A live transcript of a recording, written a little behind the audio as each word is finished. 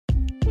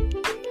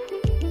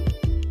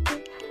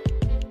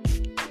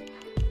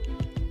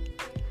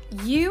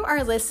You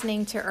are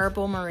listening to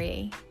Herbal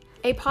Marie,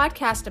 a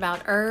podcast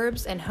about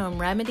herbs and home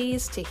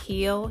remedies to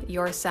heal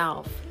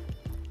yourself.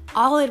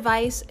 All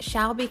advice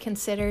shall be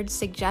considered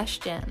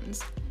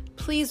suggestions.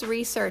 Please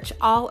research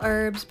all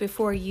herbs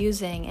before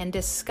using and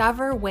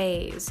discover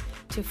ways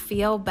to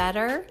feel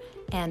better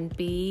and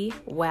be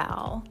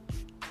well.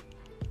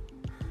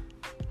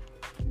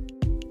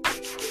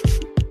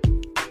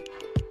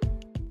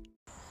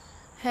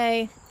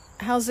 Hey,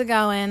 how's it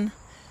going?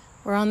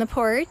 We're on the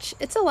porch.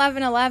 It's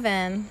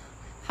 11:11.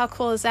 How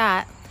cool is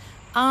that?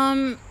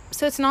 So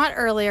it's not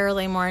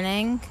early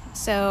morning.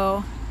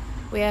 So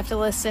we have to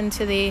listen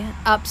to the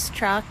UPS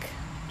truck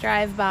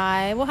drive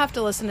by. We'll have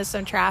to listen to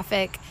some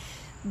traffic.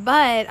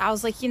 But I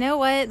was like, you know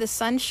what? The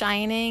sun's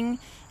shining.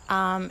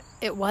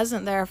 It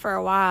wasn't there for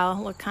a while.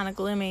 It looked kind of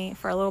gloomy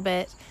for a little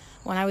bit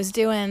when I was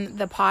doing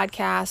the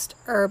podcast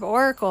Herb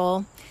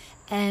Oracle.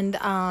 And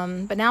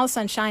but now the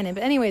sun's shining.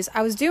 But anyways,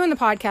 I was doing the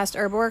podcast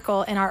Herb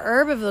Oracle, and our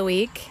herb of the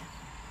week.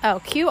 Oh,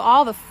 cue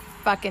all the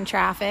fucking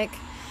traffic.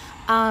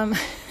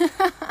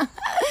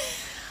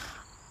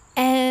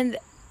 And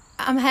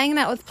I'm hanging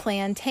out with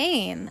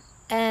Plantain.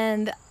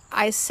 And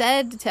I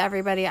said to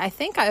everybody, I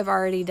think I've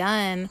already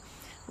done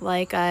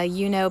like a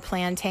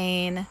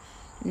Plantain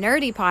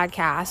nerdy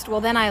podcast.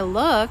 Well, then I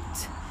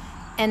looked,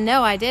 and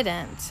no, I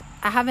didn't.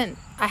 I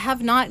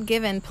have not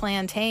given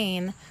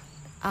Plantain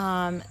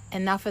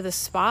enough of the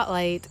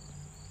spotlight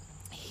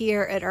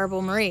here at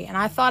Herbal Marie, and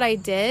I thought I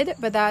did,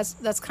 but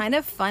that's kind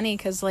of funny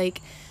because, like,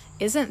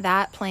 isn't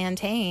that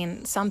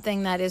Plantain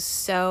something that is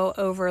so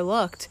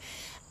overlooked?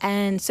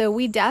 And so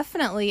we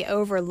definitely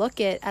overlook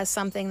it as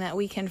something that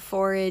we can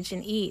forage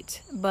and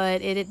eat,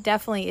 but it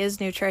definitely is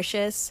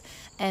nutritious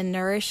and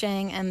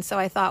nourishing. And so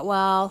I thought,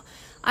 well,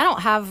 I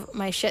don't have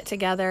my shit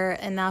together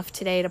enough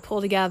today to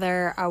pull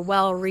together a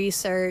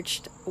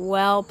well-researched,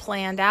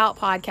 well-planned out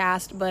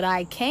podcast, but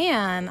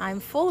I'm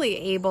fully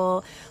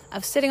able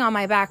of sitting on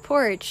my back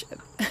porch,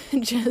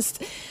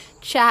 just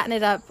chatting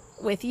it up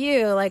with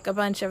you like a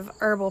bunch of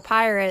herbal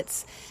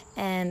pirates,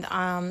 and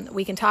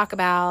we can talk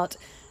about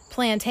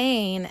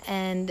Plantain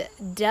and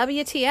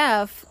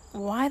WTF,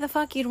 why the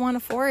fuck you'd want to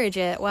forage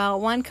it? Well,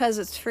 one, because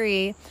it's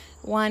free,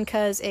 one,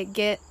 because it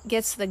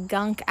gets the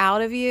gunk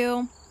out of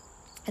you.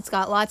 It's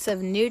got lots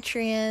of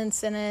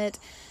nutrients in it,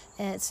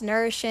 and it's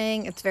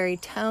nourishing. It's very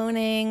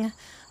toning.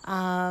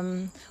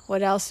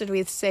 What else did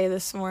we say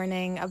this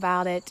morning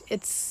about it?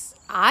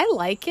 I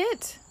like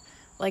it.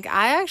 Like,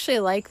 I actually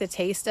like the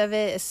taste of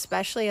it,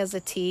 especially as a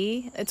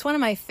tea. It's one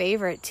of my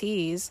favorite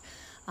teas.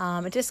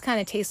 It just kind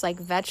of tastes like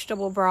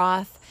vegetable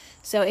broth.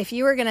 So if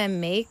you were going to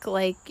make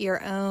like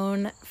your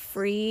own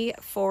free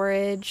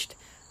foraged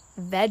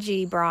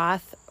veggie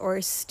broth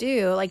or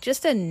stew, like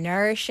just a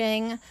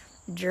nourishing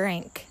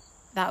drink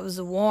that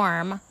was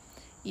warm,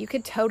 you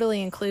could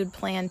totally include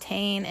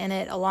Plantain in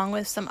it, along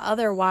with some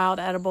other wild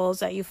edibles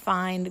that you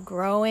find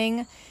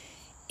growing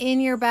in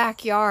your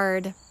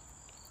backyard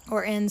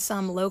or in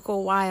some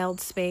local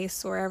wild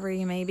space, wherever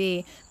you may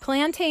be.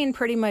 Plantain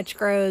pretty much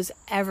grows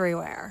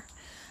everywhere.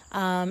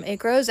 It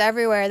grows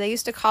everywhere. They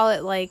used to call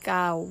it like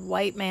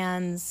white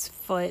man's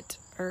foot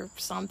or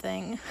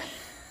something.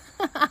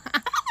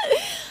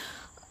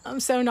 I'm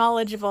so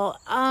knowledgeable.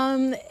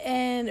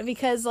 And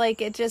because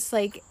like it just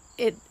like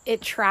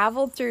it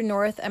traveled through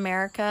North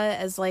America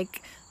as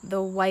like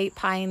the white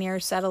pioneer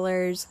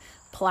settlers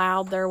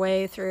plowed their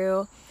way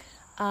through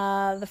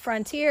the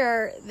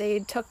frontier. They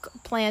took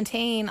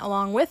Plantain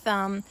along with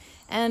them,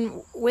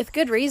 and with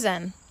good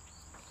reason,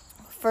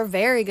 for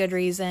very good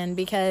reason,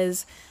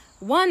 because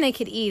one, they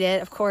could eat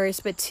it, of course,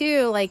 but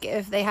two, like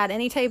if they had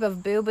any type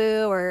of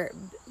boo-boo or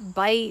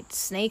bite,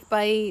 snake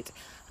bite,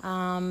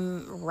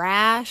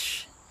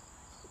 rash,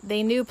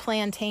 they knew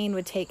Plantain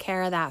would take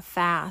care of that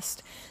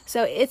fast.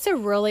 So it's a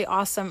really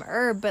awesome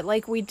herb, but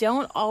like we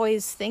don't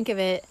always think of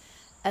it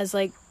as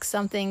like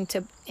something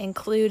to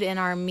include in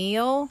our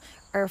meal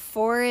or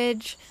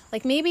forage.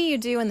 Like maybe you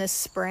do in the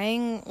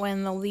spring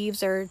when the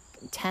leaves are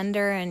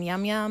tender and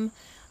yum.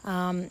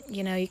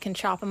 You can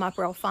chop them up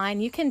real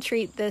fine. You can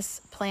treat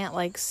this plant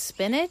like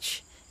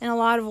spinach in a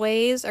lot of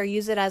ways, or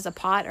use it as a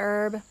pot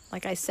herb,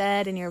 like I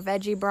said, in your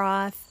veggie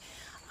broth.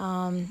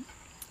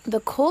 The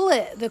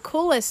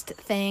coolest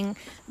thing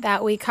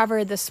that we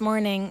covered this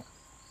morning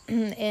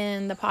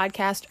in the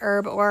podcast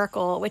Herb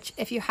Oracle, which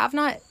if you have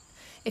not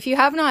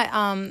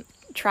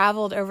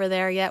traveled over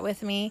there yet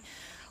with me,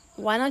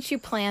 why don't you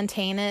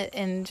Plantain it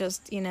and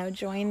just,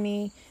 join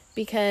me,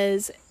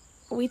 because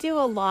we do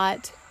a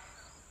lot.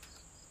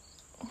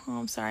 Oh,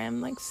 I'm sorry.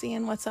 I'm like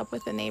seeing what's up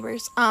with the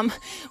neighbors.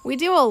 We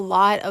do a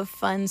lot of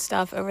fun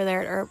stuff over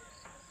there at Herb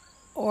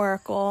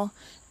Oracle,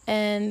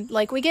 and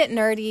like we get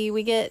nerdy,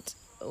 we get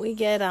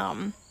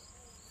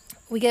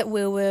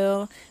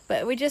woo-woo,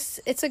 but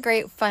it's a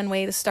great fun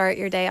way to start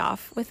your day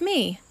off with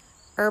me,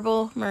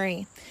 Herbal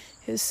Marie,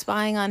 who's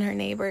spying on her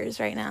neighbors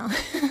right now.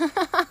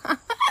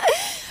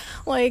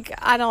 Like,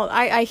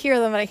 I hear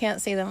them, but I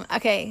can't see them.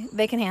 Okay,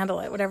 they can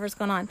handle it, whatever's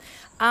going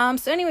on.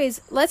 So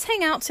anyways, let's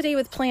hang out today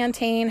with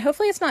Plantain.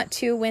 Hopefully it's not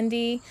too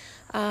windy.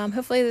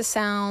 Hopefully the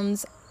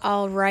sounds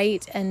I'll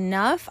write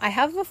enough. I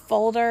have a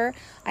folder.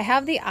 I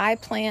have the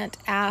iPlant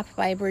app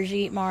by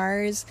Brigitte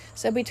Mars.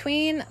 So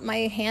between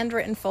my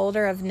handwritten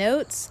folder of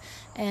notes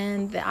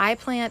and the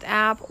iPlant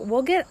app,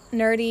 we'll get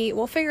nerdy.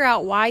 We'll figure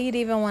out why you'd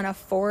even want to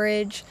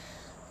forage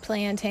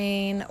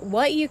plantain,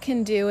 what you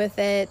can do with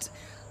it.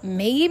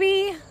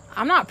 Maybe,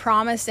 I'm not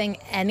promising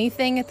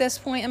anything at this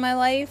point in my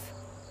life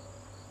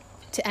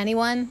to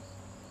anyone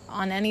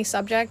on any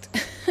subject,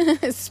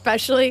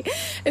 especially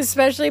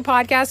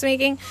podcast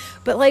making.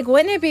 But like,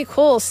 wouldn't it be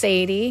cool,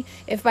 Sadie,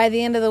 if by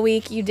the end of the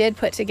week you did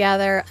put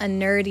together a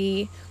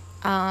nerdy,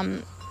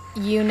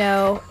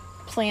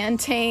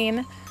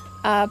 plantain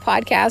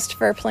podcast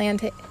for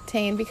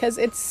plantain, because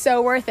it's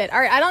so worth it. All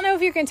right, I don't know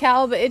if you can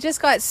tell, but it just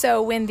got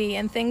so windy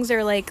and things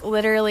are like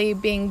literally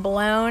being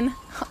blown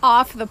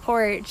off the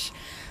porch.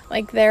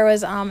 Like there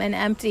was an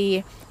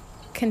empty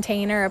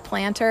container, a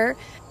planter,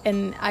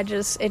 and it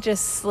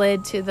just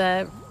slid to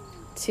the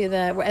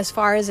as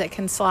far as it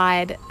can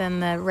slide, then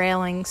the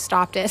railing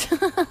stopped it.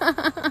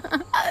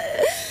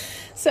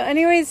 So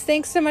anyways,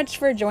 thanks so much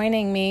for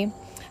joining me.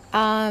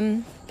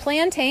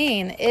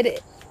 Plantain,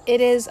 it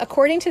is,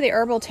 according to the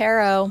Herbal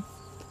Tarot,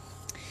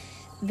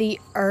 the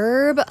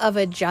herb of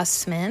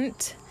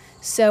adjustment.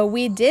 So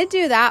we did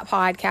do that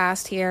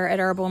podcast here at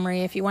Herbal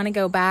Marie. If you want to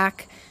go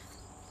back,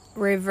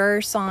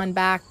 reverse on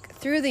back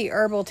through the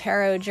Herbal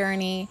Tarot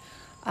journey,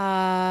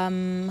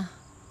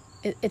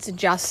 it's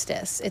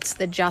justice. It's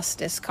the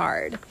justice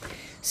card.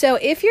 So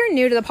if you're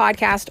new to the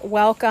podcast,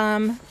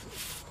 welcome.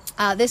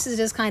 This is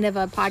just kind of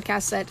a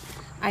podcast that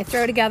I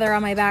throw together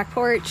on my back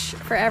porch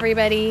for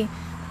everybody.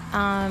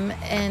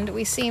 And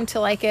we seem to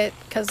like it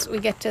because we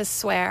get to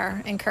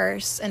swear and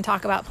curse and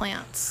talk about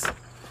plants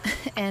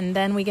and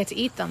then we get to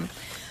eat them.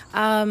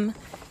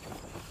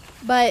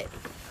 But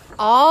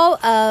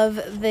all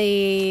of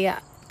the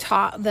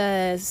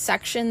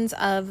sections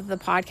of the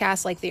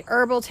podcast, like the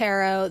Herbal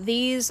Tarot,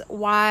 these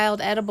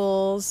wild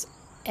edibles,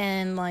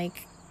 and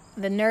like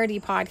the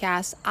nerdy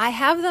podcast, I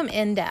have them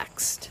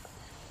indexed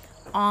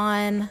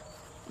on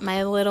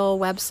my little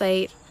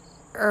website,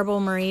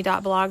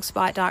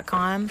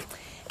 herbalmarie.blogspot.com.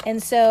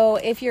 And so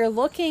if you're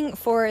looking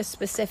for a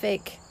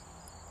specific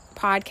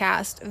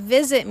podcast,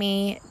 visit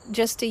me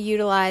just to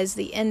utilize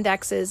the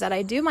indexes that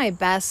I do my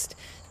best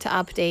to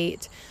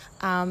update.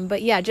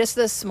 But yeah, just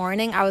this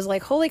morning, I was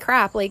like, holy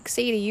crap, like,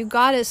 Sadie, you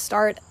got to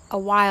start a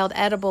wild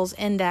edibles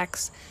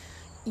index.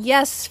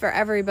 Yes, for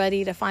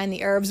everybody to find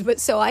the herbs, but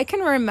so I can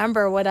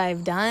remember what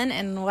I've done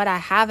and what I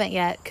haven't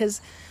yet.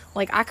 Because,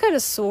 like, I could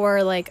have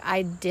swore, like,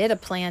 I did a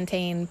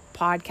plantain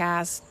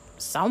podcast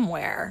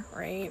somewhere,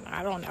 right?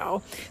 I don't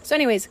know. So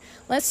anyways,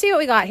 let's see what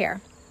we got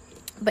here.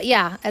 But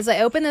yeah, as I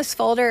open this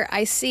folder,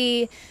 I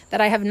see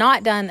that I have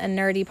not done a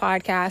nerdy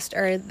podcast,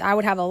 or I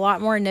would have a lot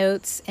more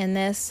notes in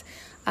this.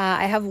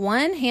 I have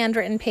one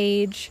handwritten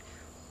page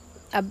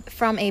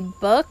from a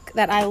book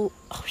that oh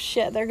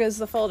shit, there goes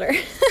the folder.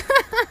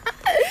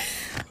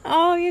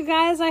 Oh, you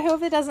guys, I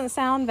hope it doesn't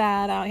sound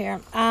bad out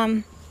here.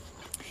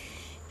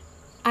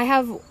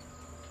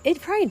 It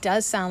probably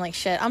does sound like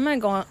shit. I'm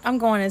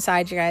going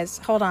inside, you guys.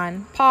 Hold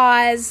on.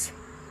 Pause.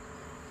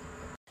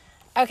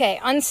 Okay,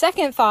 on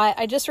second thought,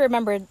 I just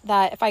remembered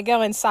that if I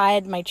go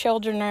inside, my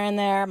children are in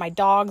there, my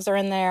dogs are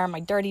in there,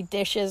 my dirty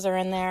dishes are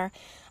in there.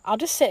 I'll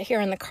just sit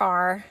here in the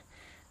car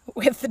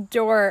with the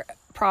door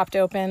propped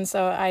open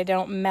so I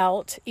don't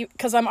melt,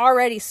 because I'm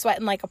already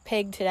sweating like a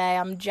pig today.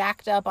 I'm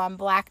jacked up on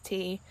black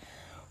tea.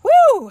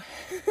 Woo!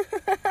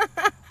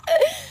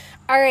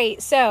 All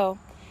right, so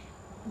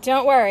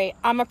don't worry,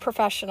 I'm a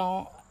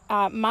professional.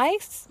 My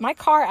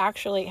car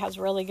actually has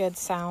really good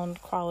sound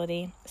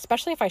quality,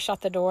 especially if I shut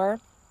the door.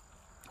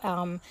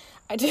 I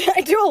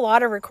do a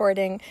lot of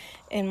recording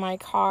in my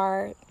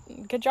car.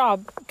 Good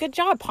job,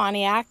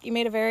 Pontiac. You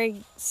made a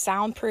very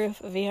soundproof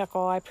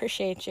vehicle. I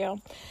appreciate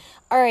you.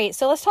 All right,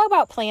 so let's talk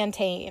about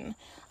plantain.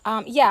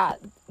 Yeah,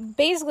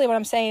 basically what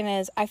I'm saying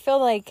is I feel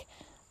like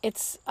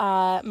it's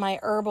my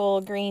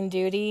herbal green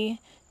duty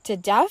to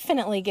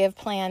definitely give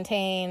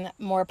plantain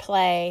more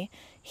play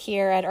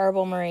here at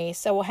Herbal Marie.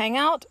 So we'll hang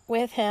out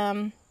with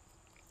him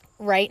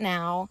right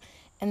now,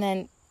 and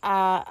then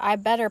I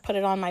better put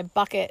it on my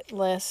bucket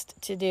list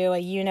to do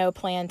a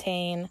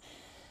plantain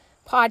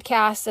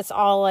podcast that's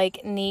all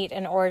like neat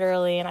and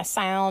orderly, and I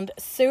sound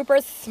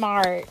super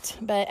smart,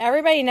 but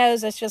everybody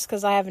knows it's just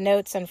because I have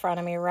notes in front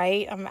of me,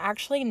 right? I'm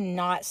actually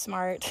not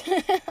smart.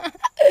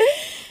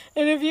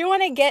 And if you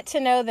want to get to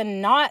know the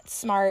not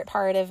smart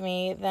part of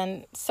me,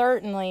 then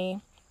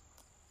certainly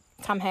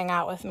come hang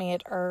out with me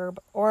at Herb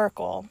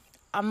Oracle.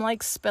 I'm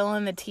like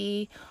spilling the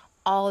tea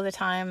all the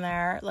time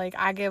there. Like,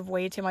 I give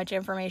way too much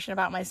information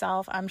about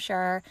myself, I'm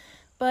sure.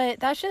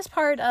 But that's just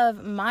part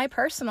of my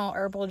personal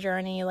herbal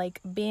journey, like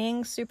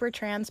being super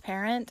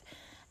transparent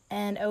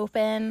and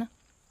open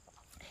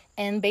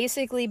and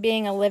basically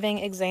being a living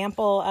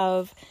example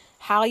of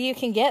how you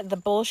can get the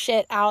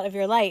bullshit out of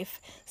your life.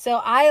 So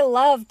I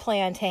love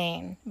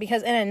plantain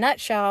because in a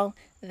nutshell,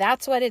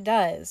 that's what it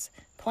does.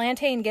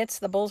 Plantain gets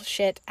the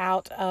bullshit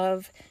out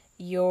of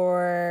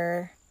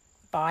your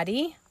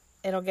body,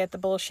 It'll get the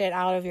bullshit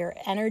out of your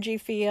energy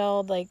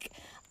field, like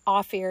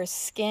off your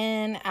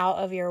skin, out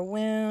of your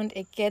wound.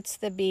 It gets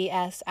the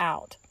BS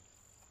out.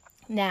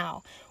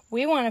 Now,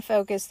 we want to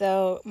focus,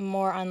 though,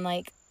 more on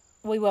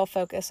we will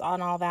focus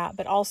on all that,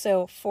 but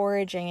also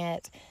foraging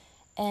it.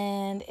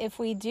 And if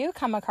we do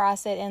come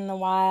across it in the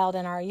wild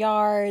in our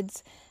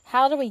yards,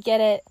 how do we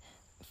get it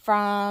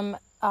from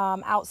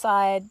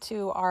outside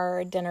to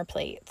our dinner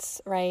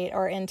plates, right?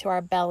 Or into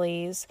our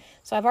bellies?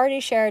 So I've already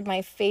shared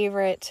my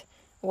favorite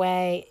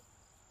way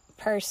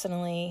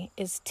personally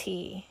is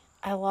tea.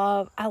 I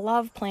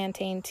love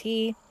plantain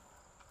tea.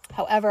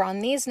 However, on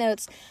these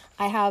notes,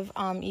 I have,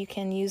 you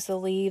can use the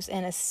leaves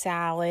in a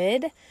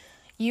salad.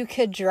 You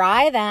could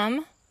dry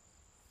them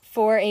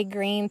for a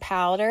green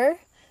powder.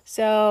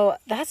 So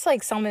that's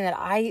like something that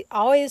I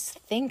always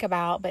think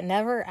about, but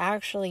never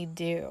actually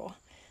do.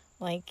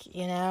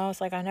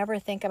 It's like I never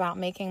think about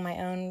making my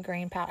own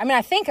green powder. I mean,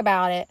 I think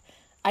about it,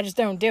 I just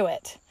don't do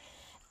it.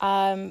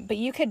 But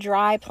you could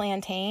dry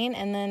plantain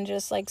and then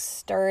just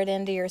stir it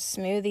into your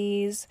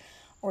smoothies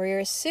or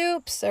your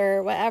soups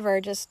or whatever,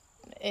 just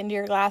into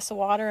your glass of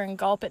water and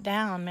gulp it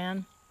down,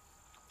 man.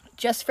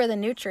 Just for the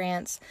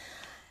nutrients.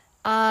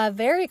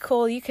 Very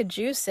cool. You could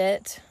juice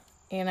it,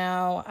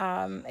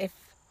 if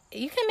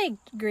you can make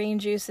green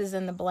juices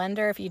in the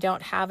blender if you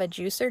don't have a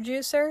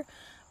juicer,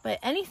 but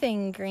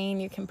anything green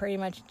you can pretty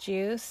much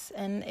juice.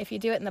 And if you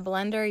do it in the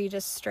blender, you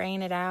just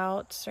strain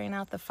out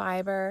the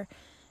fiber.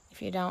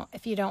 If you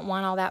don't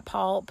want all that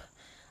pulp,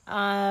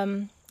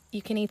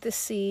 you can eat the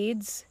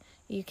seeds.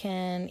 You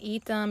can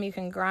eat them, you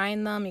can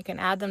grind them, you can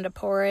add them to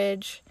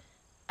porridge.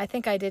 I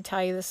think I did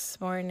tell you this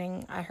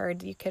morning, I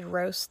heard you could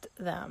roast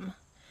them.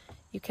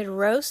 You could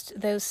roast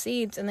those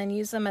seeds and then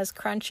use them as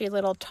crunchy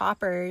little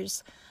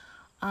toppers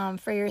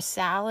for your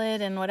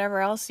salad and whatever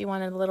else you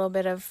want, a little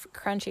bit of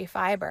crunchy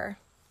fiber.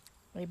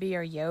 Maybe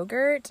your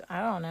yogurt, I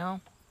don't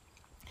know.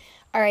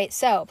 All right,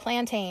 so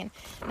plantain.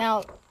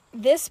 Now,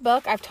 this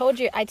book, I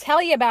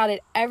tell you about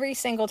it every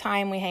single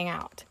time we hang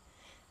out.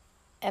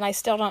 And I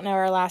still don't know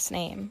her last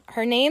name.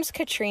 Her name's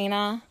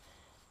Katrina.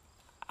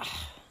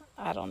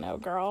 I don't know,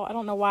 girl. I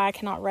don't know why I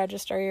cannot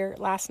register your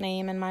last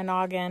name in my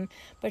noggin.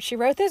 But she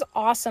wrote this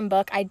awesome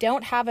book. I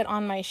don't have it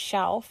on my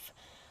shelf.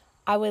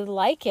 I would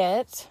like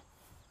it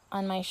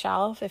on my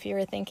shelf. If you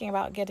were thinking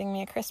about getting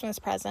me a Christmas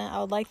present, I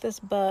would like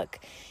this book.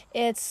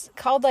 It's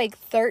called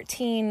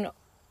 13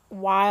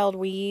 Wild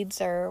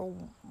Weeds or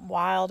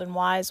Wild and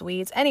Wise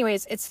Weeds.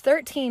 Anyways, it's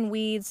 13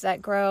 weeds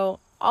that grow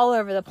all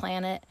over the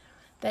planet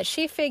that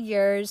she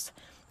figures,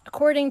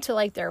 according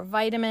to their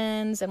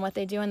vitamins and what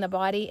they do in the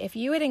body, if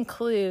you would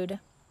include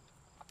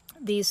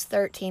these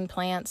 13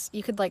 plants,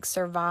 you could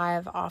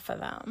survive off of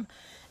them.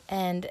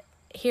 And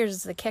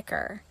here's the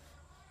kicker.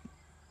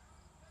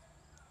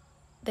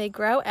 They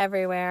grow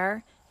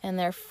everywhere and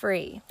they're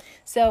free.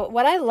 So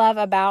what I love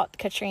about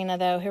Katrina,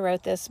 though, who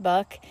wrote this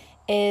book,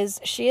 is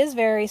she is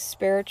very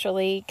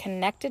spiritually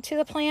connected to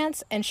the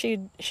plants, and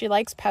she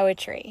likes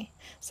poetry.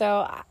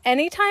 So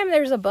anytime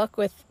there's a book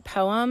with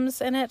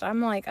poems in it, I'm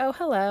like, oh,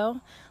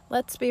 hello,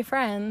 let's be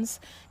friends,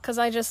 because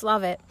I just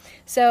love it.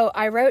 So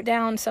I wrote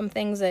down some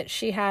things that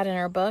she had in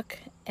her book,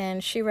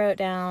 and she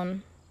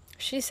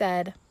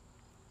said,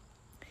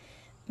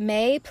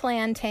 may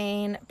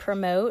plantain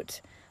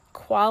promote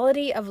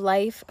quality of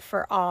life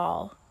for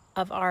all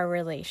of our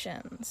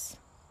relations.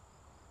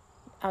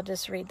 I'll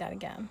just read that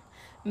again.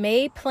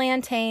 May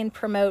plantain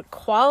promote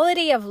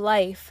quality of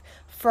life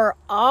for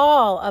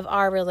all of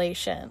our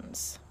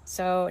relations.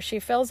 So she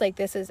feels like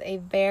this is a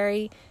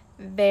very,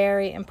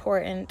 very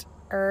important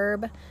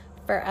herb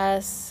for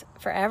us,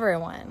 for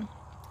everyone,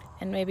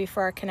 and maybe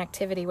for our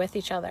connectivity with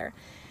each other.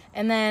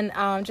 And then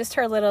just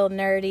her little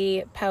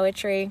nerdy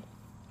poetry.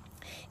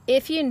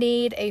 If you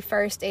need a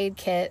first aid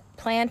kit,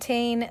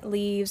 plantain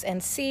leaves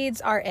and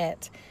seeds are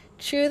it.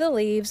 Chew the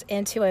leaves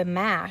into a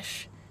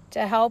mash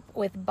to help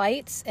with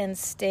bites and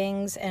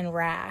stings and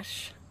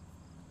rash.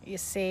 You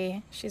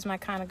see, she's my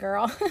kind of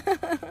girl.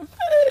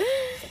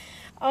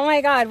 Oh my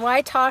God,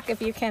 why talk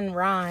if you can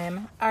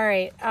rhyme? All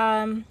right,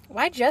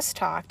 why just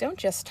talk? Don't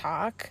just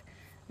talk.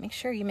 Make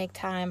sure you make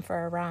time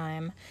for a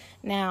rhyme.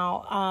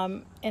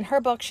 Now, in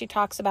her book, she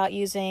talks about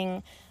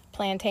using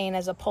plantain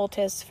as a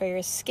poultice for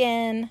your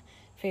skin,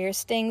 for your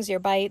stings, your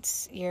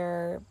bites,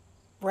 your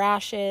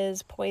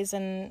rashes,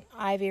 poison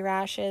ivy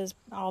rashes,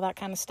 all that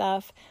kind of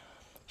stuff.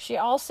 She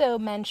also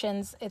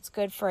mentions it's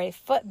good for a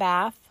foot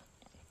bath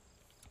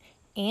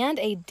and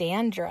a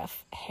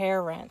dandruff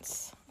hair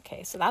rinse.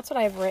 Okay, so that's what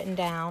I've written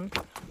down.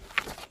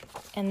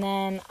 And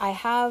then I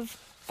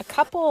have a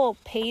couple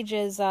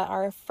pages that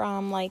are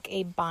from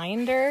a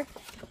binder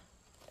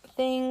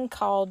thing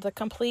called The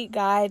Complete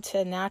Guide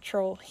to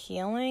Natural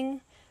Healing.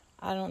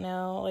 I don't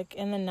know,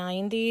 in the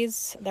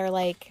 90s,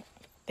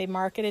 they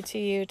marketed to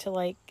you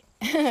to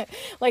this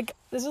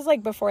was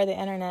before the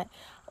internet.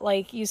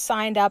 You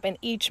signed up and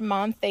each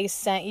month they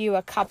sent you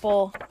a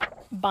couple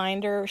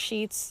binder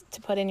sheets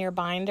to put in your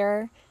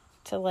binder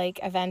to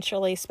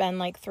eventually spend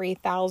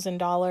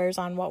 $3,000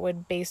 on what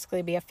would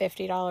basically be a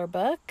 $50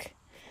 book.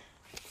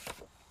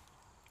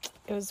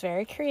 It was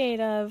very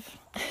creative.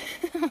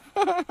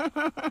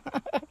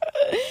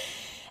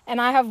 And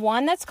I have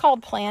one that's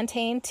called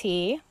plantain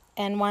tea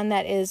and one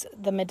that is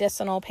the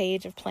medicinal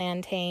page of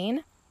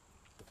plantain.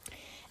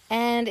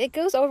 And it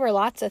goes over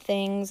lots of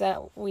things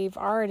that we've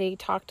already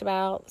talked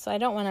about. So I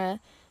don't want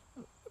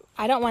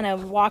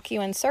to walk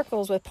you in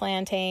circles with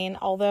plantain,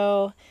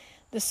 although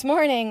this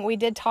morning we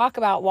did talk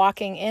about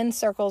walking in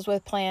circles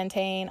with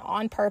plantain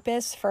on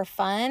purpose for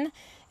fun.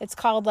 It's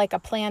called like a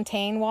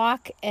plantain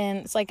walk, and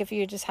it's like if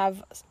you just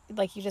have,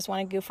 like you just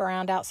want to goof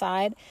around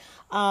outside.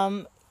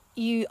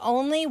 You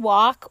only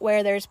walk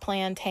where there's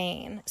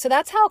plantain. So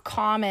that's how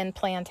common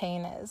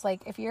plantain is.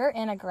 Like if you're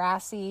in a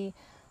grassy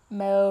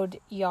mowed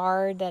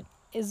yard that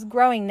is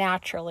growing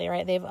naturally,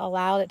 right? They've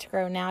allowed it to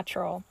grow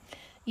natural.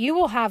 You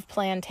will have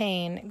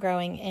plantain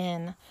growing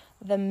in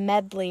the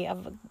medley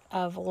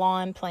of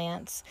lawn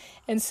plants.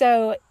 And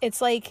so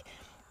it's like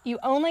you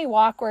only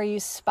walk where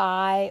you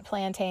spy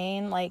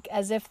plantain, like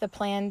as if the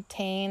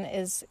plantain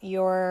is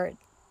your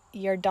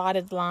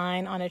dotted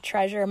line on a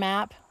treasure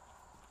map.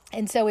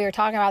 And so we were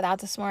talking about that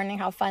this morning,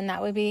 how fun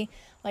that would be.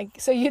 Like,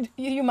 so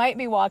you might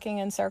be walking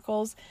in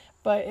circles,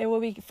 but it will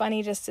be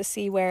funny just to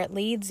see where it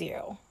leads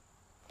you.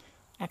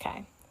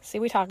 Okay. See,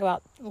 we talk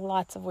about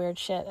lots of weird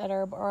shit at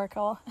Herb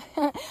Oracle.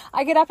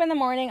 I get up in the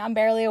morning, I'm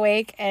barely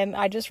awake, and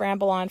I just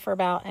ramble on for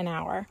about an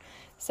hour.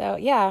 So,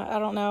 yeah, I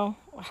don't know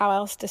how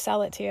else to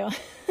sell it to you.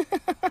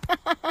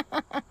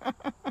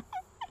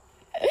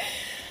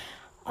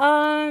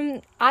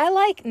 I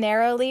like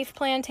narrow leaf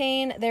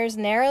plantain. There's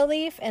narrow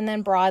leaf and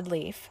then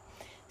broadleaf.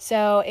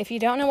 So if you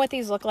don't know what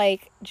these look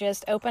like,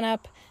 just open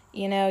up,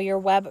 your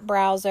web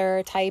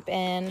browser, type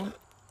in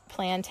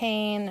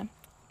plantain,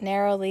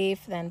 narrow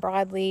leaf, then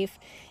broadleaf,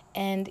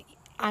 and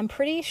I'm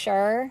pretty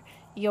sure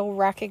you'll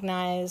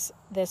recognize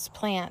this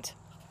plant.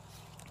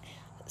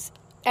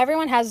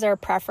 Everyone has their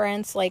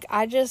preference. Like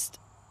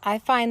I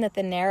find that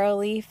the narrow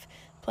leaf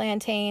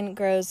plantain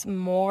grows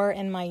more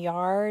in my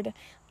yard.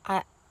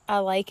 I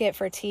like it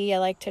for tea. I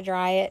like to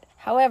dry it.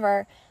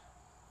 However,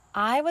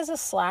 I was a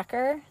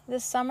slacker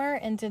this summer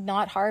and did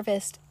not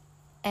harvest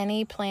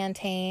any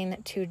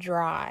plantain to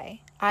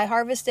dry. I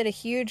harvested a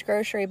huge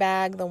grocery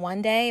bag the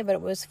one day, but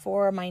it was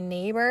for my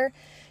neighbor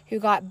who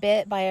got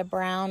bit by a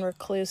brown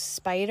recluse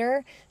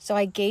spider. So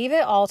I gave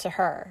it all to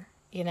her.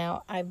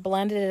 I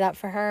blended it up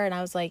for her and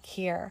I was like,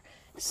 here,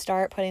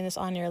 start putting this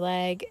on your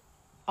leg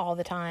all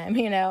the time,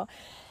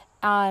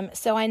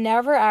 So I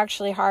never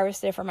actually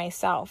harvested for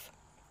myself.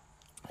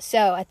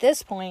 So at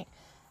this point,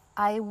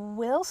 I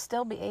will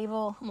still be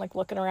able, I'm like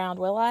looking around,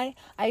 will I?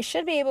 I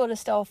should be able to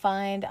still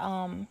find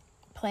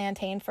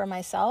plantain for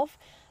myself,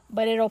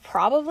 but it'll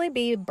probably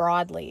be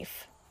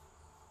broadleaf,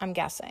 I'm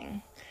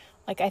guessing.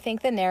 Like I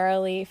think the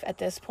narrow leaf at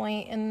this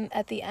point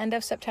at the end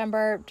of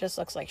September just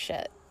looks like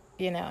shit,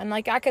 and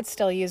like I could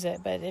still use it,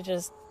 but it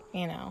just,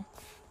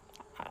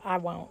 I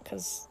won't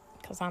because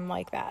I'm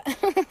like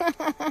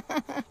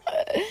that.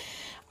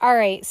 All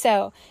right,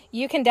 so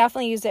you can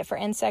definitely use it for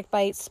insect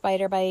bites,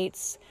 spider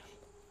bites,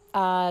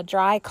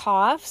 dry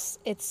coughs.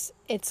 It's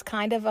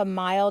kind of a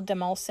mild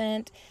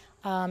demulcent.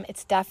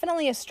 It's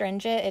definitely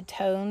astringent. It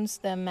tones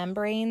the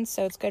membrane,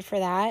 so it's good for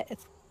that.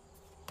 It's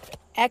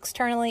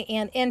externally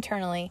and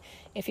internally.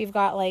 If you've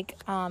got like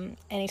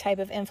any type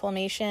of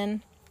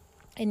inflammation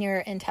in your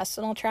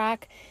intestinal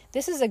tract,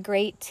 this is a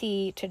great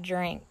tea to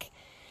drink.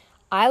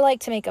 I like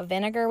to make a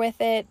vinegar with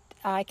it.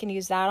 I can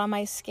use that on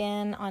my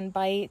skin, on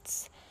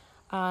bites.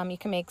 You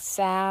can make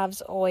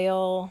salves,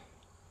 oil,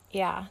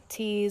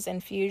 teas,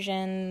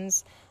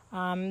 infusions.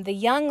 The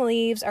young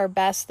leaves are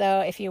best,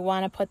 though, if you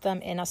want to put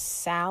them in a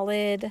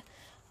salad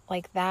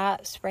like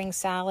that, spring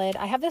salad.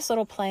 I have this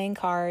little playing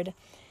card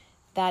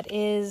that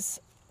is,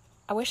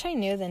 I wish I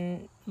knew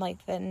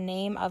the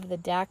name of the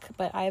deck,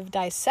 but I've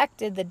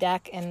dissected the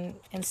deck and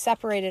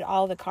separated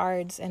all the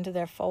cards into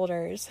their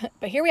folders.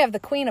 But here we have the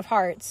Queen of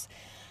Hearts,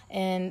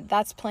 and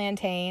that's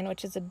plantain,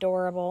 which is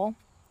adorable.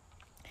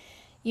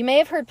 You may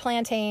have heard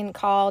plantain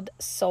called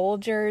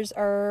soldier's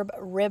herb,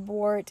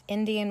 ribwort,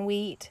 Indian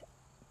wheat,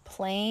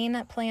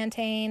 plain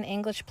plantain,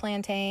 English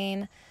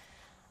plantain.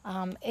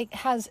 It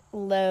has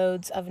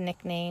loads of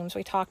nicknames.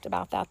 We talked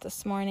about that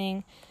this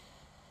morning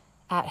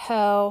at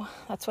Ho.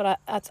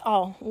 That's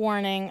all.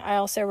 Warning. I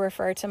also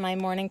refer to my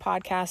morning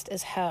podcast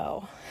as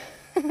Ho.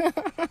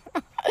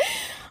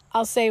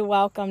 I'll say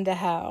welcome to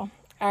Ho.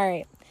 All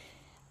right.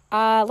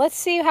 Let's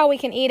see how we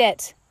can eat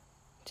it.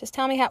 Just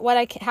tell me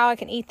how I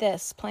can eat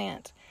this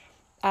plant.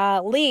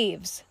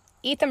 Leaves.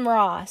 Eat them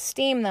raw.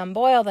 Steam them.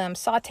 Boil them.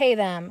 Saute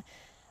them.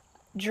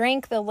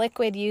 Drink the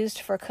liquid used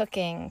for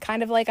cooking.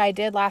 Kind of like I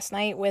did last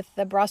night with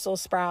the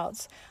Brussels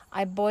sprouts.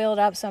 I boiled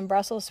up some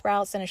Brussels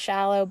sprouts in a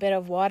shallow bit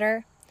of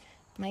water.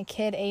 My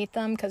kid ate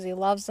them because he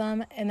loves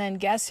them. And then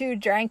guess who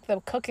drank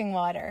the cooking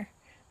water?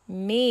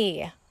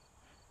 Me.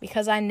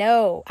 Because I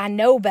know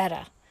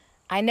better.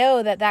 I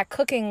know that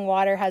cooking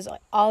water has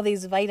all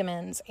these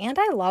vitamins, and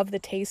I love the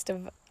taste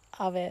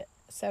of it.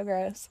 So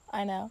gross,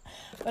 I know,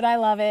 but I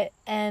love it,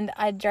 and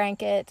I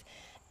drank it.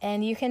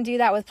 And you can do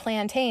that with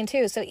plantain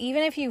too. So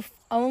even if you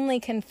only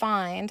can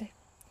find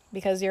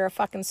because you're a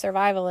fucking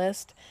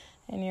survivalist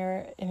and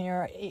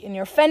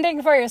you're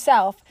fending for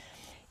yourself,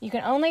 you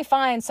can only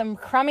find some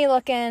crummy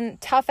looking,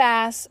 tough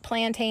ass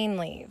plantain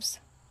leaves.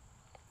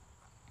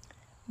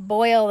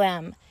 Boil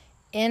them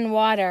in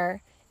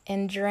water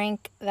and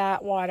drink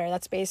that water.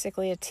 That's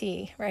basically a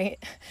tea, right?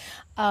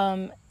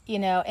 And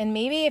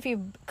maybe if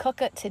you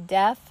cook it to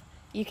death,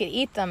 you could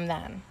eat them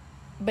then,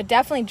 but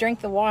definitely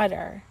drink the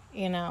water.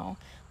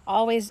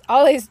 Always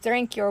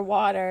drink your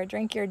water,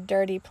 drink your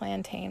dirty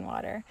plantain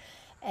water.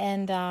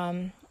 And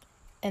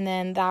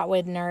then that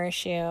would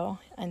nourish you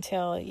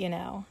until,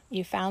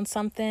 you found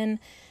something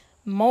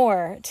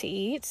more to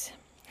eat.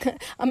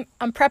 I'm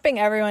prepping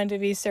everyone to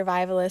be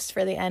survivalists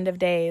for the end of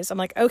days. I'm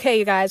like, okay,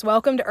 you guys,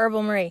 welcome to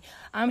Herbal Marie.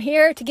 I'm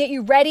here to get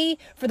you ready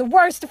for the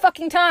worst of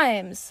fucking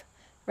times.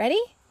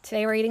 Ready?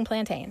 Today we're eating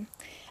plantain.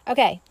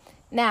 Okay,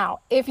 now,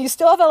 if you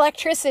still have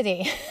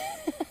electricity,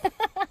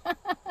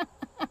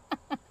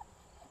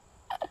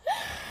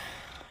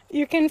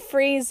 you can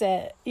freeze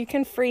it. You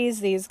can freeze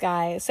these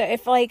guys. So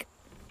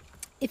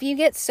if you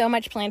get so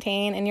much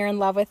plantain and you're in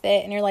love with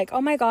it and you're like,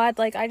 oh my God,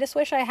 I just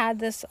wish I had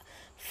this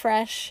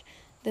fresh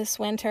this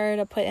winter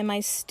to put in my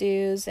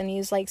stews and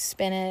use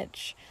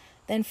spinach,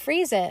 then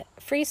freeze it.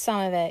 Freeze some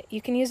of it. You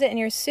can use it in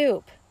your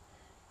soup.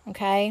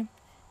 Okay?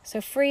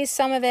 So freeze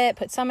some of it,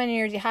 put some in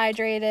your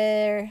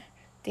dehydrator,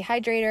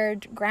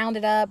 ground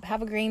it up,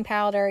 have a green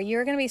powder.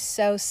 You're going to be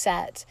so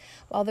set.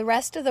 While the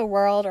rest of the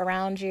world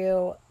around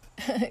you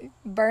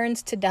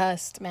burns to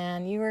dust,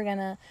 man, you are going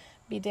to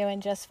be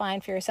doing just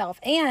fine for yourself.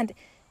 And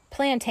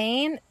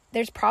plantain,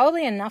 there's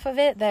probably enough of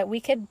it that we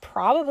could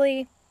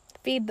probably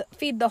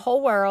feed the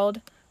whole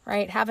world,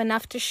 right? Have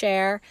enough to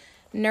share,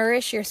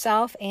 nourish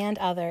yourself and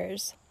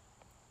others.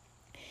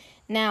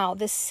 Now,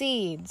 the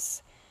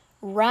seeds.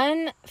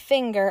 Run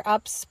finger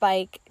up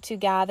spike to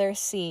gather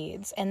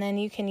seeds, and then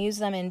you can use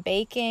them in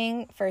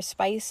baking, for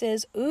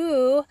spices.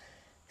 Ooh,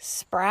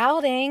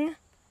 sprouting.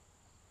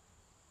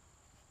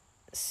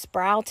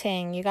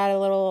 You got a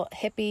little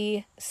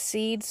hippie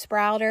seed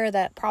sprouter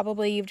that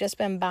probably you've just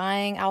been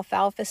buying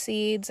alfalfa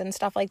seeds and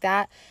stuff like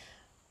that.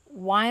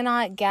 Why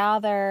not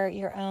gather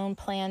your own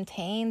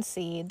plantain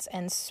seeds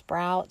and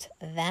sprout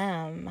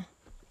them?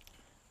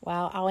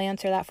 Well, I'll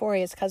answer that for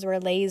you. It's because we're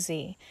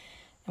lazy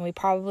and we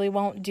probably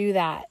won't do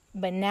that.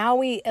 But now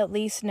we at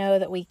least know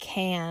that we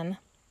can.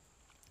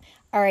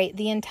 All right,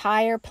 the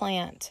entire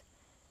plant.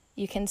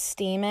 You can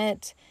steam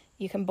it.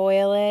 You can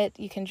boil it.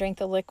 You can drink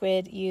the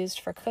liquid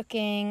used for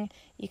cooking.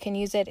 You can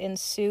use it in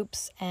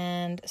soups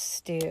and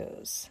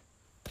stews.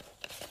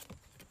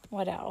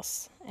 What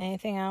else?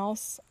 Anything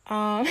else?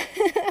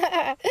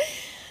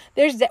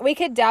 We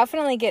could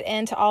definitely get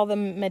into all the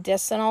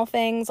medicinal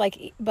things,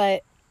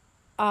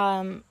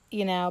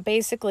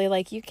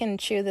 basically, you can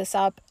chew this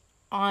up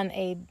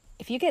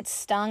if you get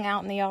stung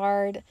out in the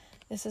yard.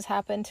 This has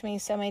happened to me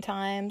so many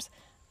times.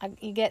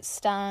 You get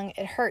stung.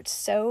 It hurts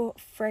so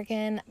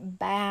friggin'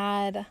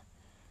 bad.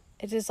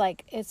 It is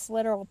it's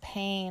literal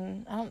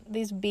pain.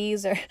 These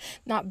bees are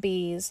not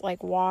bees,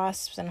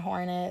 wasps and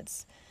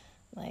hornets.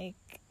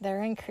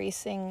 They're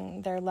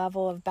increasing their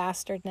level of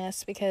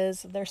bastardness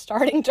because they're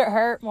starting to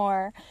hurt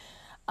more.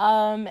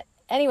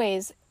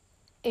 Anyways,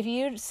 if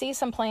you see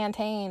some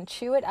plantain,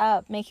 chew it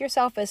up. Make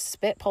yourself a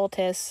spit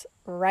poultice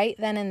right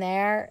then and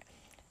there.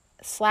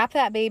 Slap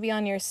that baby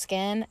on your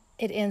skin.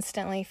 It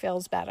instantly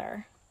feels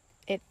better.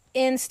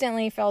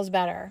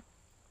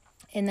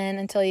 And then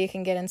until you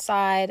can get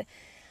inside,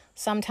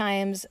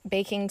 sometimes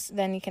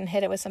then you can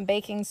hit it with some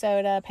baking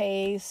soda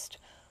paste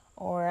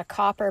or a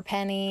copper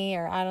penny,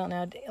 or I don't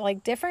know,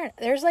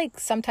 there's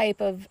some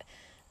type of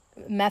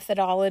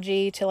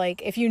methodology to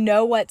if you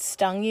know what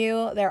stung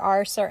you, there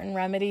are certain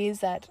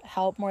remedies that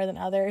help more than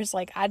others.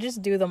 I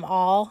just do them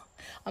all.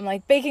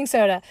 I'm baking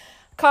soda,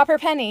 copper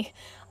penny,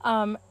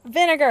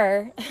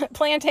 vinegar,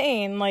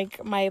 plantain,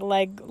 my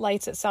leg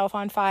lights itself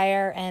on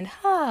fire and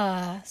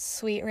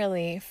sweet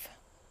relief.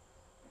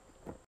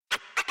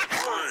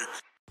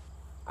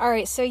 All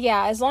right, so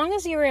yeah, as long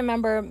as you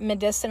remember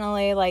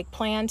medicinally,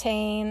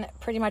 plantain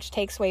pretty much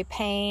takes away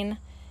pain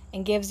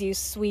and gives you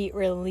sweet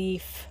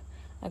relief,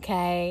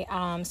 okay?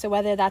 So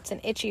whether that's an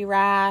itchy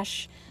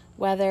rash,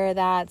 whether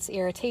that's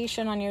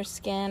irritation on your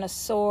skin, a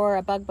sore,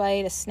 a bug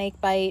bite, a snake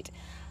bite,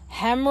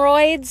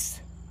 hemorrhoids,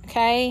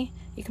 okay?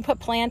 You can put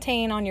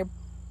plantain on your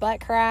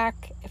butt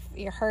crack if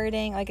you're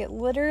hurting. It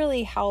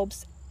literally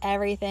helps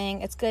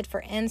everything. It's good for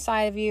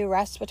inside of you,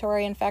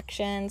 respiratory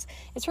infections.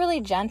 It's really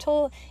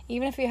gentle.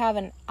 Even if you have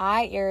an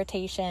eye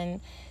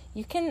irritation,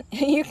 you can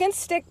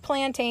stick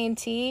plantain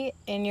tea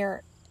in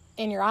your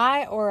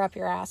eye or up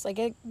your ass.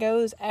 It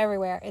goes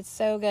everywhere. It's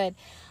so good.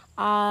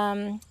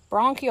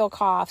 Bronchial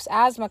coughs,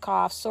 asthma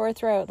coughs, sore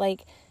throat,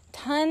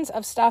 tons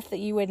of stuff that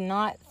you would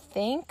not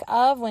think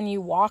of when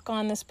you walk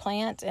on this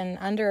plant and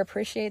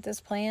underappreciate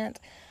this plant.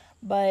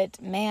 But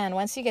man,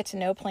 once you get to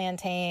know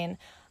plantain,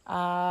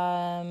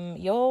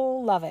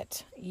 you'll love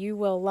it. You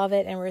will love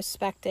it and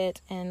respect it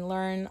and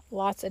learn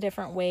lots of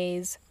different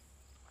ways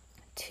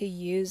to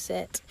use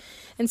it.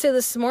 And so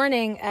this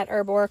morning at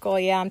Herb Oracle,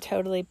 I'm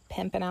totally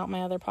pimping out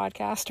my other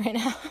podcast right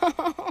now.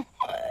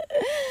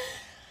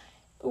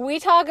 We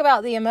talk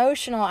about the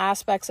emotional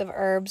aspects of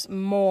herbs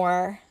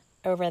more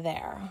over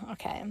there,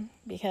 okay?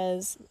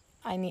 Because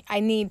I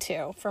need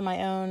to for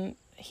my own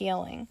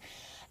healing.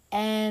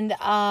 And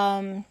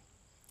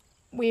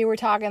we were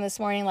talking this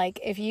morning, like,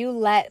 if you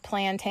let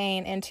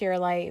Plantain into your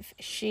life,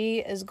 she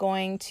is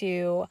going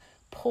to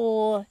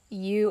pull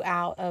you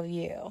out of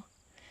you,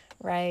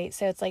 right?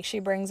 So it's like she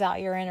brings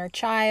out your inner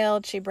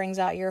child. She brings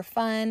out your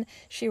fun.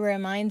 She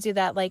reminds you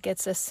that, like,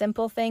 it's the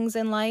simple things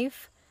in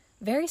life.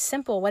 Very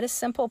simple. What is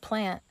simple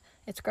plant?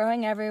 It's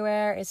growing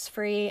everywhere. It's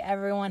free.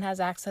 Everyone has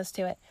access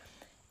to it.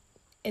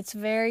 It's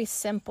very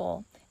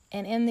simple.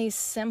 And in these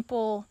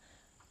simple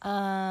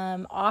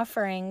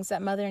offerings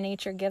that Mother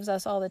Nature gives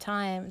us all the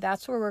time,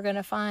 that's where we're going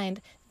to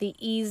find the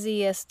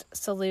easiest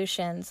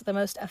solutions, the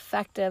most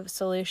effective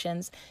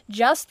solutions.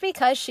 Just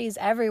because she's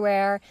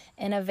everywhere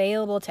and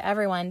available to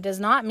everyone does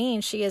not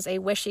mean she is a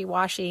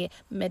wishy-washy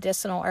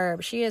medicinal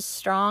herb. She is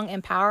strong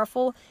and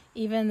powerful,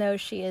 even though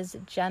she is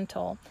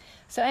gentle.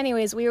 So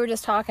anyways, we were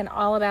just talking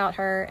all about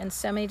her in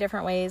so many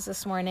different ways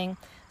this morning.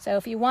 So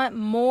if you want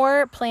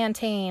more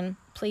Plantain,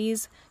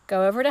 please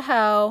go over to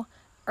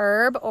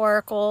Herb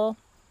Oracle.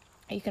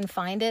 You can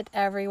find it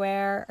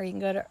everywhere, or you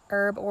can go to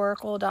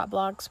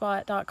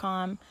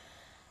herboracle.blogspot.com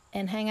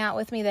and hang out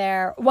with me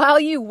there while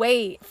you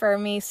wait for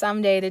me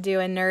someday to do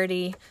a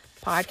nerdy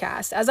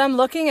podcast. As I'm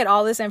looking at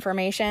all this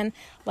information,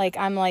 like,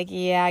 I'm like,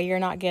 yeah, you're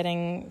not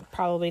getting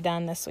probably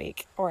done this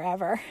week or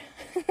ever.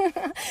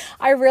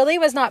 I really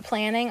was not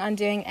planning on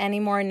doing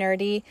any more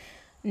nerdy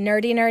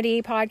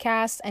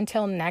podcasts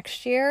until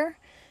next year,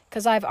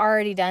 because I've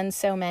already done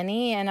so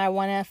many and I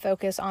want to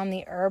focus on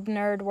the herb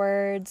nerd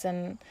words.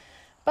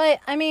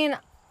 But I mean,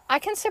 I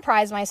can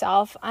surprise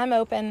myself. I'm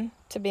open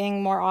to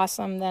being more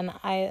awesome than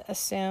I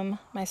assume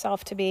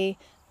myself to be,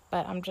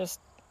 but I'm just,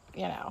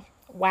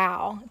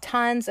 wow,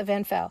 tons of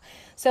info.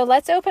 So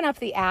let's open up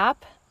the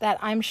app that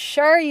I'm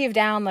sure you've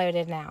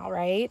downloaded now,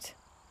 right?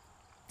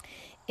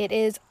 It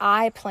is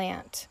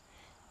iPlant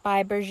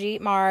by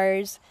Brigitte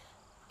Mars.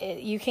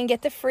 You can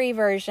get the free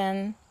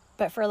version,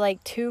 but for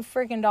like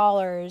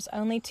 $2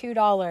 only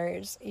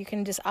 $2, you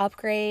can just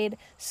upgrade,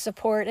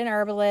 support an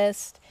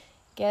herbalist,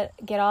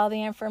 get all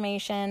the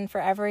information for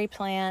every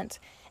plant,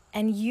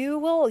 and you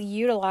will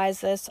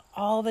utilize this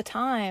all the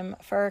time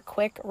for a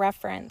quick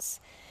reference.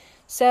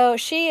 So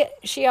she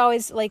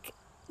always, like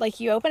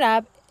you open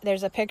up,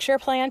 there's a picture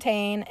of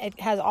Plantain. It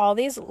has all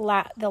these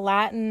the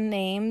Latin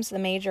names, the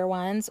major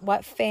ones,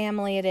 what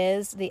family it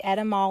is, the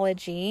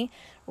etymology,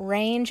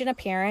 range and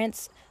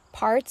appearance,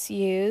 parts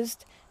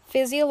used,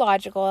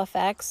 physiological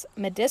effects,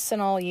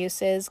 medicinal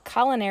uses,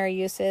 culinary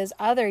uses,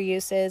 other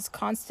uses,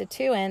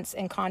 constituents,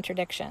 and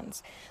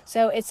contradictions.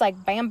 So it's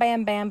like bam,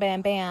 bam, bam,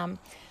 bam, bam.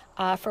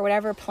 For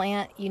whatever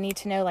plant you need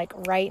to know, like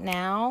right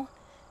now.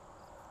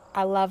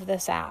 I love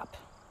this app.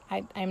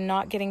 I'm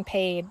not getting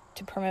paid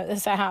to promote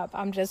this app.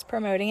 I'm just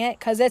promoting it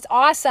because it's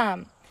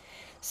awesome.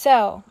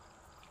 So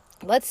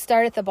let's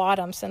start at the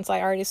bottom since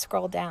I already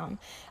scrolled down.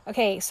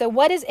 Okay, so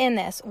what is in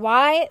this?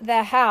 Why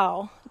the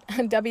hell,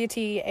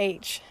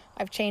 WTH,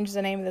 I've changed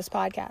the name of this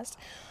podcast.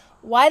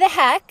 Why the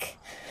heck,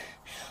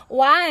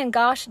 why in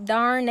gosh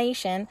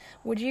darnation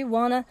would you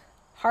want to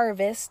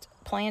harvest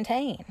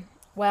Plantain?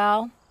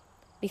 Well,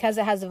 because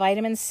it has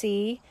vitamin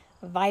C,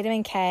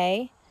 vitamin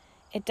K.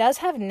 It does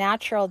have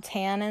natural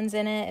tannins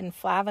in it and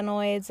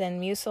flavonoids and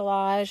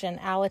mucilage and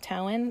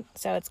allantoin.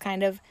 So it's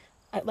kind of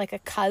like a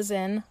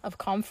cousin of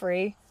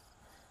comfrey.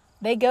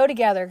 They go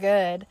together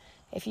good.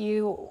 If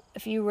you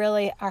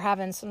really are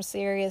having some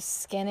serious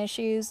skin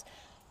issues,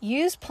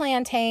 use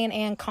Plantain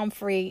and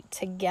comfrey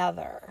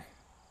together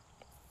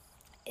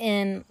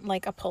in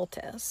like a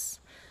poultice.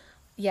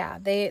 Yeah,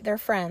 they're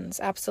friends,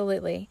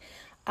 absolutely.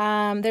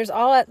 There's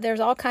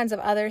all kinds of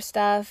other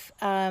stuff.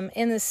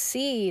 In the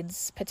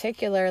seeds,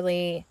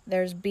 particularly,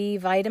 there's B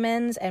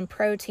vitamins and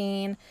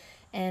protein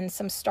and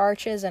some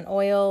starches and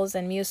oils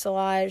and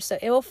mucilage. So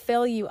it will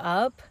fill you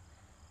up,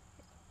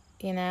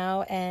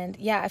 and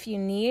yeah, if you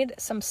need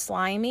some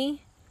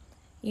slimy,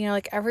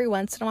 like every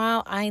once in a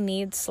while, I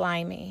need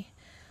slimy.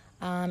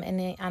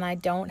 And I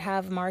don't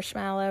have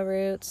marshmallow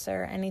roots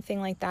or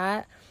anything like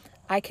that.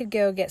 I could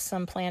go get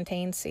some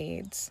plantain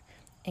seeds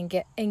and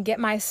get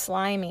my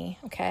slimy,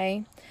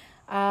 okay?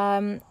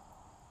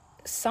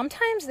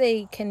 Sometimes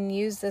they can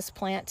use this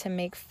plant to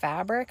make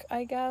fabric,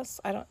 I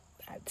guess.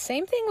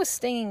 Same thing with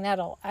stinging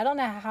nettle. I don't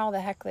know how the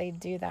heck they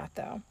do that,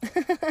 though.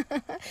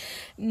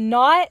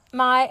 Not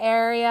my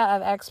area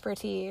of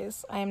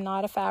expertise. I am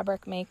not a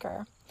fabric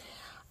maker.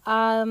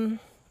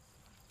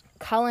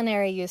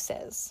 Culinary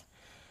uses.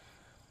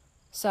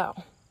 So,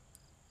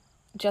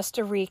 just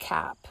to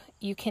recap,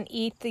 you can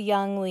eat the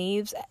young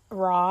leaves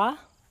raw,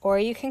 or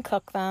you can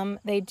cook them.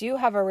 They do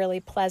have a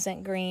really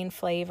pleasant green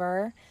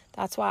flavor.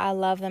 That's why I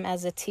love them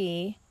as a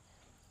tea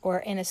or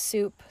in a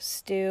soup,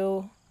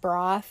 stew,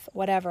 broth,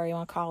 whatever you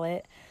want to call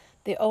it.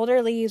 The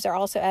older leaves are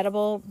also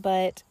edible,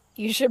 but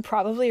you should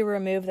probably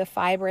remove the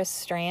fibrous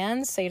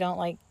strands so you don't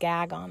like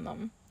gag on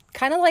them.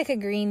 Kind of like a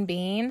green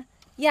bean.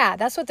 Yeah,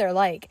 that's what they're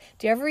like.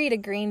 Do you ever eat a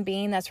green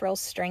bean that's real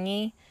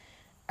stringy?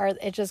 Or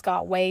it just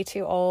got way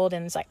too old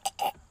and it's like,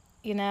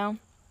 you know?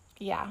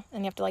 Yeah,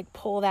 and you have to like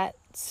pull that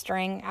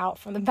string out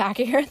from the back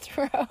of your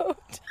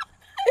throat.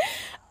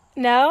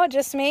 No,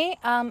 just me?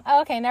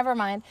 Okay, never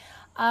mind.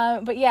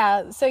 But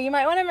yeah, so you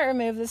might want to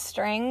remove the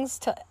strings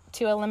to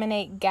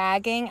eliminate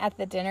gagging at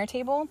the dinner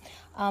table.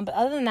 But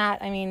other than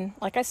that, I mean,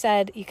 like I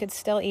said, you could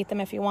still eat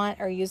them if you want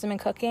or use them in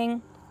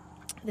cooking.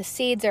 The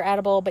seeds are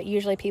edible, but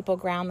usually people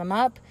ground them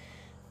up,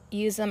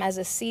 use them as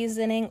a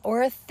seasoning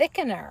or a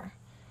thickener.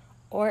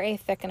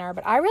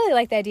 But I really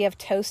like the idea of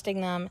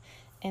toasting them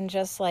and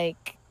just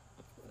like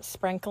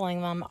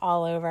sprinkling them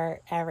all over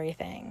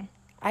everything.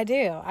 I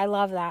do. I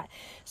love that.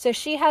 So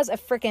she has a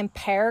freaking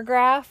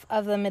paragraph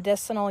of the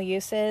medicinal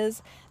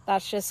uses.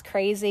 That's just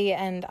crazy.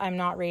 And I'm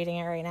not reading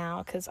it right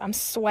now because I'm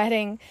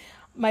sweating.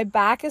 My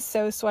back is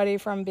so sweaty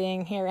from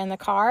being here in the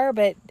car,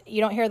 but you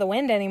don't hear the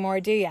wind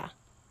anymore, do ya?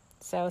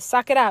 So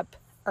suck it up,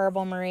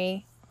 Herbal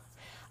Marie.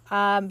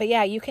 But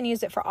yeah, you can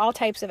use it for all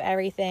types of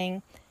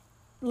everything.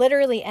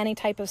 Literally any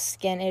type of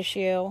skin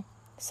issue,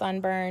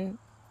 sunburn,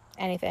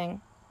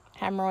 anything.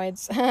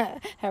 Hemorrhoids.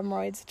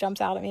 Hemorrhoids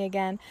jumps out at me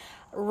again.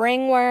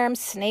 Ringworm,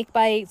 snake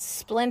bites,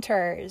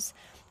 splinters.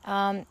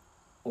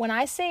 When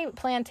I say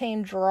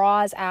plantain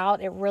draws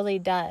out, it really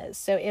does.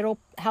 So it'll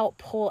help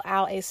pull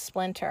out a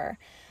splinter.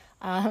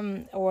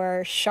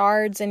 Or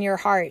shards in your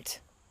heart.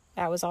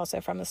 That was also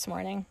from this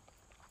morning.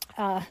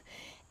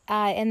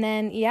 And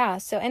then, yeah.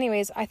 So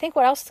anyways, I think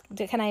what else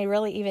can I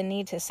really even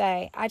need to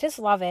say? I just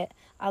love it.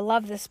 I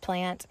love this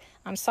plant.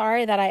 I'm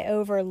sorry that I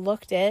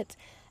overlooked it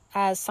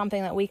as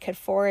something that we could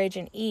forage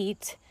and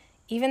eat,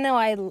 even though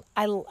I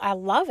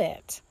love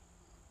it.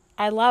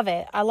 I love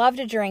it. I love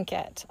to drink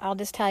it. I'll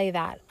just tell you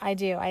that. I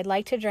do. I'd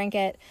like to drink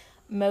it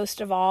most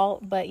of all,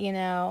 but you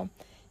know,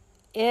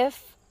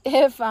 if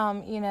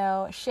you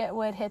know, shit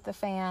would hit the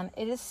fan,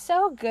 it is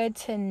so good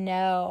to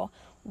know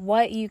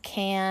what you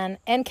can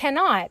and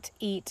cannot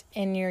eat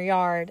in your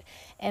yard.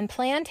 And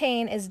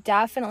plantain is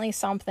definitely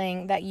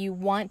something that you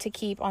want to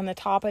keep on the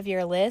top of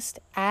your list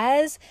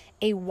as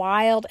a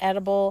wild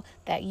edible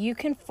that you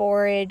can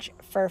forage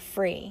for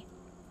free.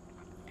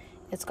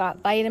 It's got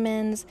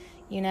vitamins,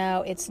 you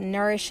know, it's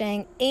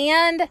nourishing,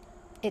 and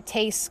it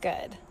tastes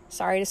good.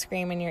 Sorry to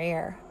scream in your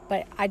ear,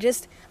 but I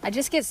just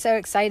get so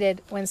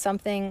excited when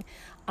something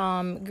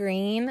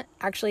green,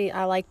 actually,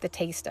 I like the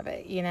taste of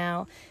it, you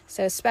know?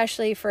 So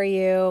especially for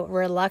you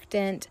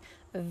reluctant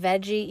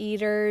veggie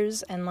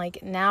eaters, and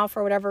like now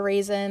for whatever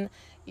reason,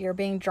 you're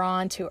being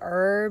drawn to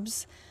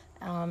herbs,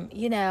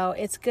 you know,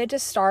 it's good to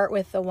start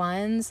with the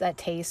ones that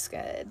taste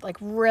good, like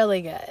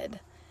really good,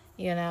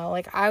 you know?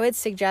 Like I would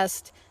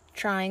suggest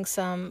trying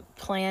some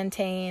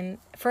plantain.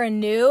 For a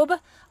noob,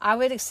 I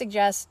would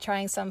suggest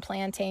trying some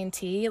plantain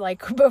tea,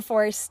 like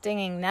before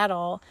stinging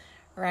nettle,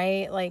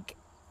 right? Like,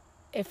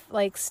 if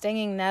like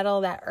stinging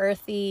nettle, that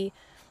earthy,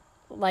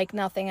 like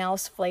nothing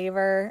else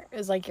flavor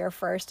is like your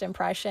first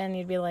impression,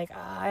 you'd be like,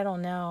 I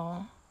don't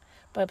know.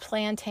 But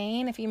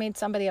plantain, if you made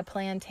somebody a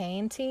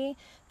plantain tea,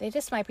 they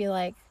just might be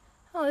like,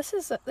 oh,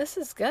 this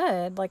is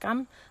good. Like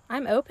I'm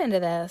open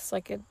to this.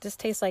 Like it just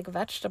tastes like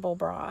vegetable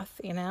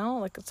broth, you know,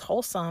 like it's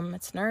wholesome,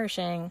 it's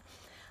nourishing.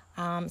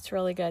 It's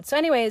really good. So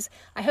anyways,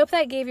 I hope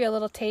that gave you a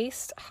little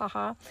taste,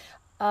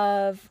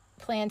 of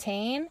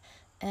plantain.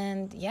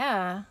 And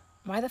yeah,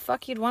 why the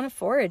fuck you'd want to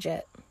forage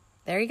it?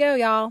 There you go,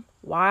 y'all.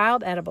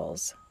 Wild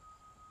edibles.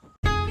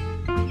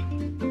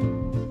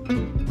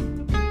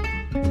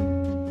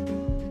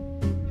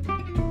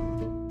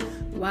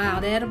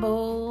 Wild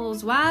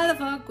edibles, why the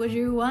fuck would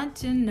you want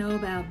to know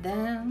about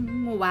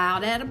them?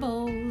 Wild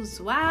edibles,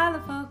 why the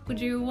fuck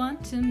would you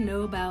want to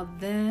know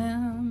about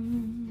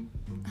them?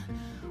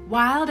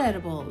 Wild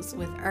edibles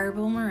with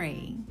Herbal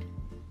Marie.